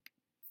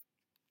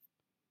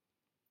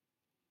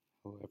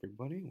Hello,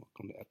 everybody.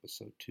 Welcome to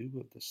episode 2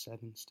 of the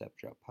 7 Step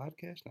Drop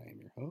podcast. I am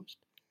your host.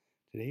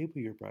 Today,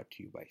 we are brought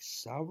to you by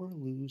Sour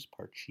Lou's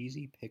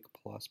Parcheesi Pick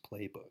Plus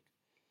Playbook.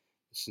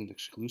 This is an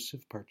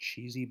exclusive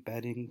Parcheesi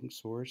betting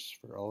source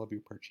for all of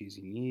your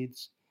Parcheesi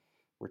needs.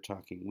 We're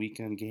talking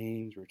weekend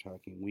games, we're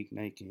talking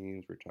weeknight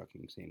games, we're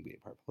talking same game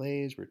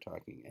parlays, we're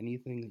talking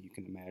anything that you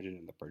can imagine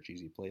in the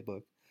Parcheesi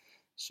playbook.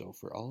 So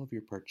for all of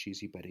your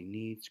Parcheesi betting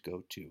needs,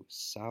 go to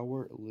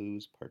Sour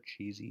Lou's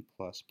Parcheesi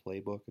Plus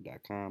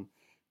Playbook.com.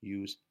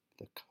 Use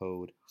the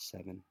code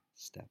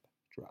 7STEP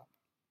DROP.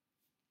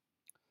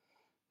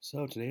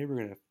 So today we're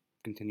going to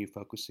continue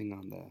focusing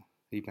on the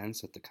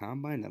events at the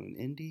Combine out in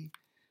Indy.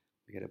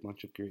 We had a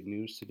bunch of great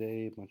news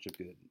today, a bunch of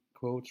good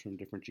quotes from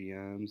different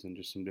GMs, and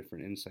just some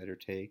different insider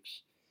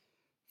takes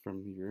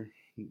from your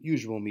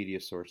usual media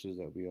sources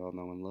that we all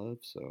know and love.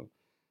 So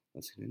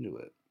let's get into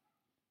it.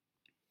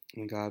 I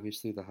think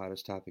obviously the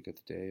hottest topic of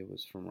the day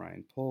was from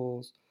Ryan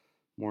Poles.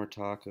 More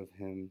talk of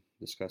him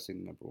discussing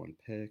the number 1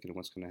 pick and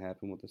what's going to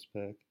happen with this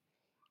pick.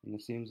 And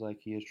it seems like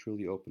he is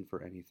truly open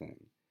for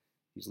anything.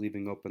 He's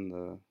leaving open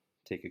the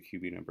take a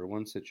QB number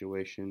 1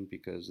 situation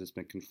because it's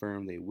been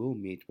confirmed they will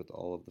meet with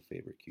all of the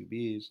favorite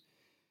QBs.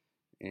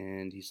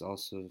 And he's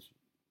also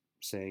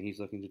saying he's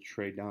looking to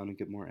trade down and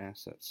get more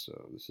assets.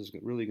 So this is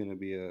really going to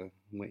be a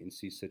wait and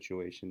see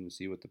situation to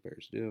see what the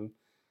Bears do.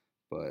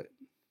 But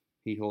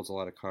he holds a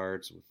lot of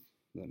cards with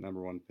the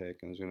number 1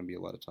 pick, and there's going to be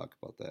a lot of talk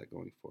about that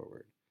going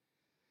forward.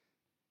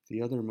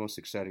 The other most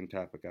exciting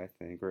topic, I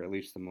think, or at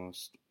least the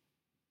most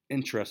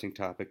interesting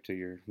topic to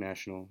your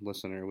national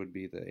listener, would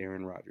be the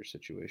Aaron Rodgers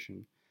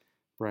situation.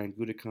 Brian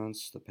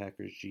Gutekunst, the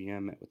Packers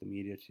GM, met with the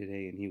media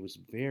today, and he was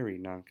very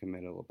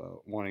non-committal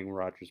about wanting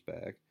Rodgers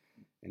back,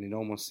 and it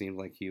almost seemed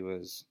like he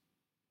was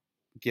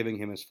giving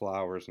him his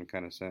flowers and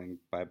kind of saying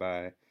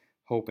bye-bye,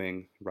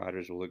 hoping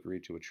Rodgers will agree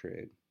to a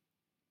trade.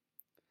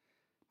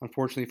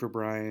 Unfortunately for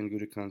Brian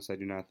Gutekunst, I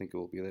do not think it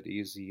will be that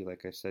easy.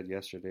 Like I said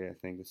yesterday, I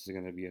think this is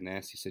going to be a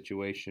nasty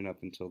situation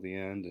up until the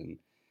end, and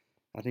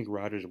I think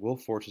Rodgers will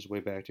force his way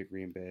back to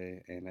Green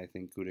Bay, and I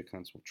think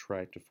Gutekunst will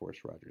try to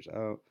force Rodgers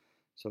out.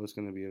 So it's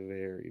going to be a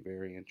very,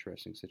 very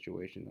interesting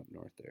situation up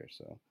north there.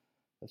 So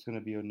that's going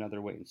to be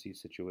another wait-and-see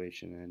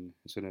situation, and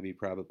it's going to be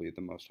probably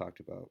the most talked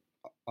about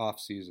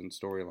off-season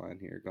storyline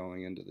here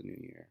going into the new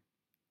year.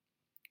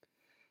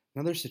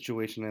 Another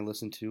situation I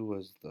listened to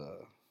was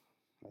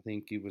I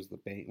think he was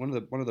one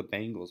of the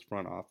Bengals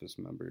front office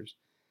members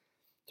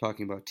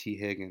talking about T.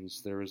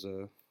 Higgins. There was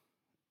a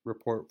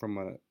report from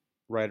a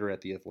writer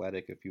at The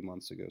Athletic a few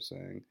months ago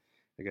saying,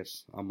 I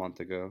guess a month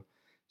ago,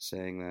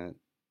 saying that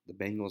the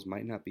Bengals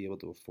might not be able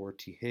to afford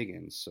T.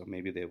 Higgins, so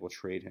maybe they will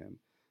trade him.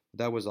 But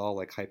that was all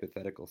like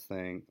hypothetical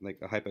thing, like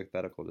a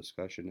hypothetical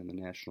discussion, and the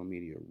national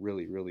media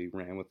really, really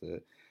ran with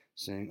it,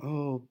 saying,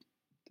 oh,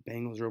 the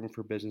Bengals are open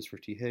for business for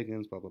T.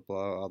 Higgins, blah, blah,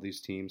 blah. All these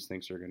teams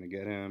think they're going to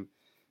get him.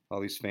 All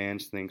these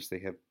fans thinks they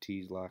have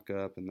T's locked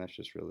up, and that's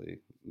just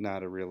really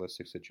not a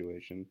realistic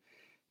situation.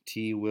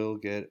 T will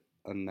get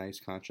a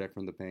nice contract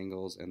from the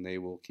Bengals, and they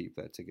will keep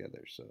that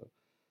together. So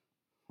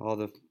all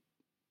the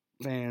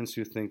fans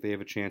who think they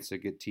have a chance to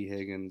get T.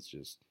 Higgins,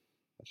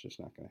 that's just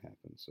not going to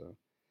happen. So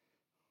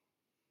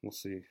we'll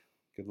see.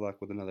 Good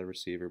luck with another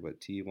receiver, but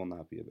T will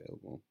not be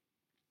available.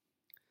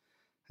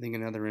 I think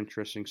another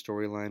interesting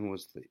storyline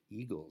was the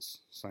Eagles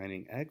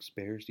signing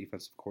ex-Bears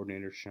defensive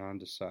coordinator Sean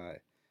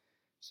Desai.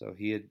 So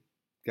he had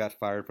got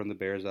fired from the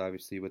Bears,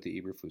 obviously, with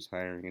the Eberflus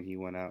hiring, and he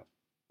went out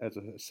as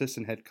an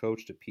assistant head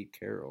coach to Pete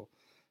Carroll.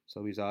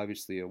 So he's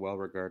obviously a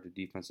well-regarded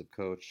defensive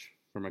coach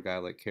from a guy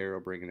like Carroll,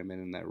 bringing him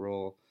in that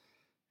role.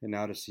 And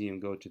now to see him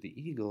go to the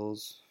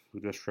Eagles, who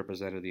just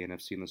represented the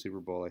NFC in the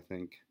Super Bowl, I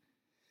think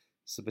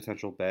it's a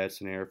potential bad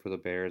scenario for the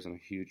Bears and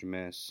a huge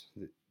miss.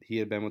 He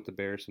had been with the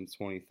Bears since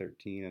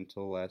 2013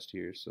 until last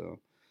year,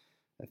 so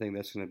I think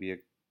that's going to be a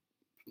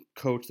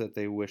coach that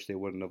they wish they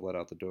wouldn't have let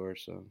out the door.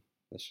 So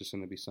that's just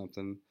going to be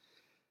something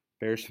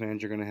Bears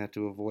fans are going to have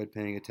to avoid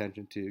paying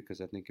attention to,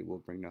 because I think it will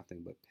bring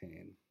nothing but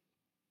pain.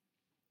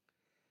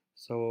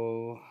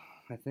 So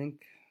I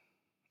think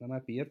that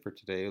might be it for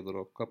today.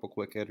 A couple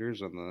quick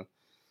hitters on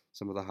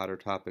some of the hotter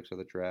topics of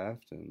the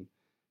draft, and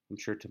I'm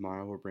sure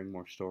tomorrow we'll bring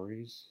more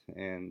stories,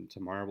 and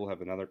tomorrow we'll have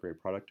another great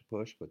product to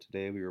push. But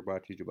today we were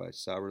brought to you by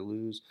Sour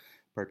Lou's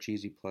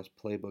Parcheesi Plus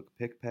Playbook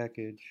Pick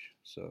Package.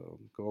 So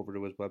go over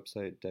to his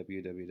website,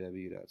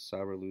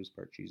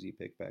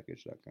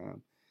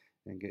 www.sourloosparcheesipickpackage.com,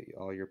 and get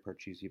all your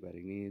Parcheesi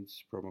betting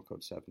needs. Promo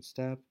code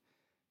 7STEP.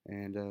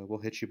 And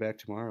we'll hit you back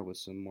tomorrow with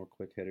some more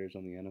quick hitters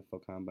on the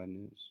NFL Combine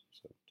news.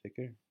 So take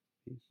care.